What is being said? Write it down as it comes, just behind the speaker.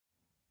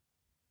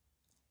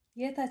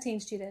Year 13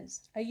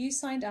 students, are you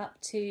signed up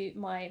to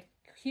my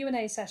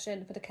Q&A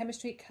session for the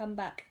Chemistry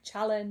Comeback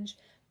Challenge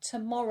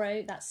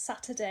tomorrow? That's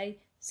Saturday,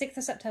 6th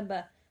of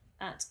September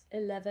at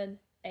 11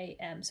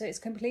 AM. So it's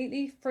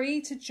completely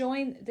free to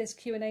join this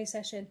Q&A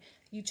session.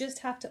 You just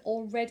have to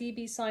already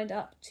be signed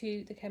up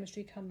to the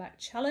Chemistry Comeback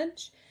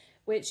Challenge,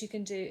 which you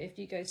can do if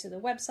you go to the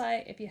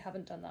website, if you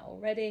haven't done that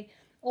already,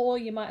 or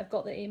you might have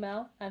got the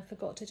email and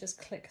forgot to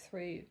just click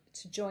through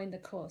to join the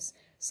course.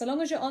 So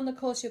long as you're on the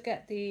course, you'll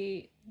get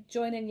the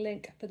joining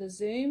link for the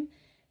Zoom,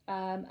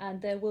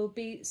 and there will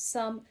be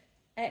some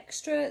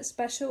extra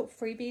special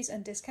freebies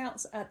and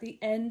discounts at the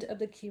end of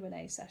the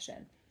Q&A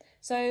session.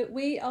 So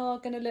we are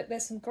going to look,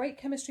 there's some great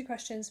chemistry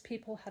questions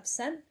people have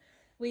sent.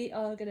 We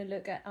are going to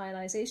look at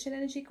ionization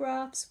energy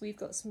graphs. We've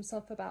got some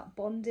stuff about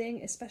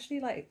bonding, especially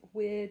like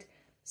weird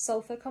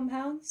sulfur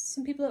compounds.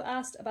 Some people have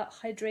asked about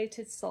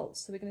hydrated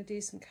salts, so we're going to do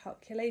some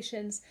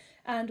calculations,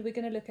 and we're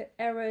going to look at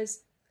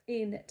errors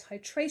in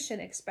titration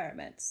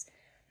experiments.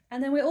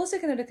 And then we're also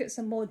going to look at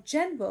some more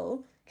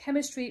general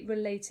chemistry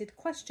related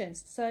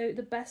questions. So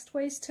the best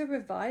ways to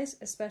revise,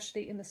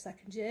 especially in the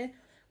second year.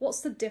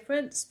 What's the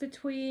difference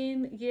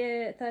between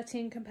year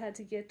 13 compared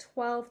to year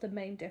 12? The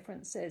main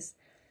differences,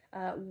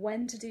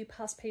 when to do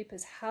past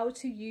papers, how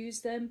to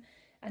use them,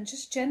 and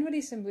just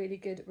generally some really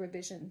good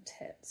revision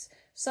tips.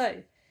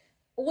 So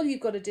all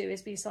you've got to do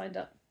is be signed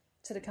up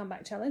to the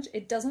Comeback Challenge.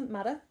 It doesn't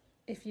matter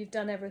if you've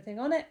done everything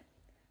on it,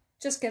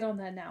 just get on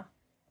there now.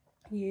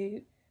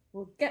 You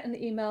will get an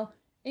email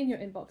in your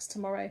inbox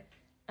tomorrow,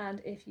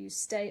 and if you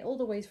stay all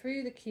the way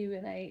through the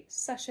Q&A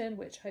session,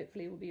 which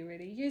hopefully will be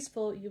really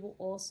useful, you will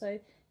also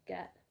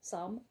get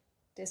some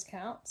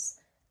discounts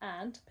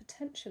and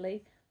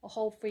potentially a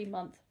whole free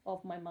month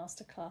of my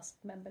masterclass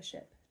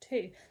membership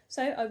too.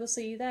 So I will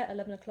see you there at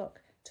 11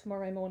 o'clock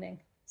tomorrow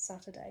morning,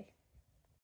 Saturday.